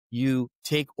You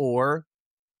take ore,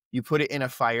 you put it in a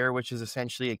fire, which is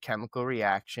essentially a chemical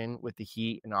reaction with the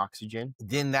heat and oxygen.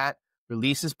 Then that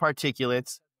releases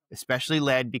particulates, especially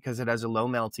lead because it has a low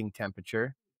melting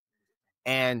temperature.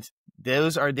 And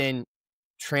those are then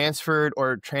transferred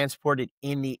or transported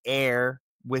in the air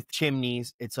with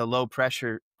chimneys. It's a low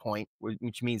pressure point,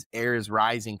 which means air is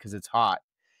rising because it's hot.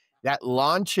 That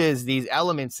launches these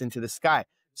elements into the sky.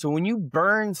 So when you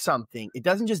burn something, it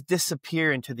doesn't just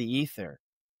disappear into the ether.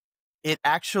 It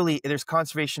actually, there's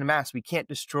conservation of mass. We can't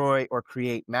destroy or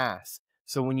create mass.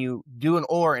 So when you do an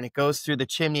ore and it goes through the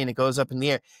chimney and it goes up in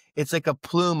the air, it's like a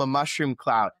plume, a mushroom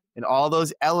cloud. And all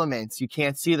those elements, you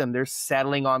can't see them. They're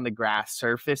settling on the grass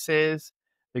surfaces.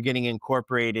 They're getting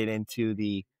incorporated into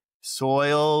the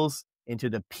soils, into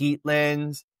the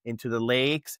peatlands, into the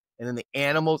lakes, and then the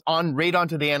animals right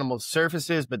onto the animals'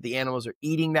 surfaces, but the animals are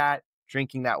eating that,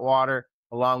 drinking that water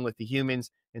along with the humans.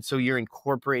 And so you're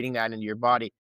incorporating that into your body.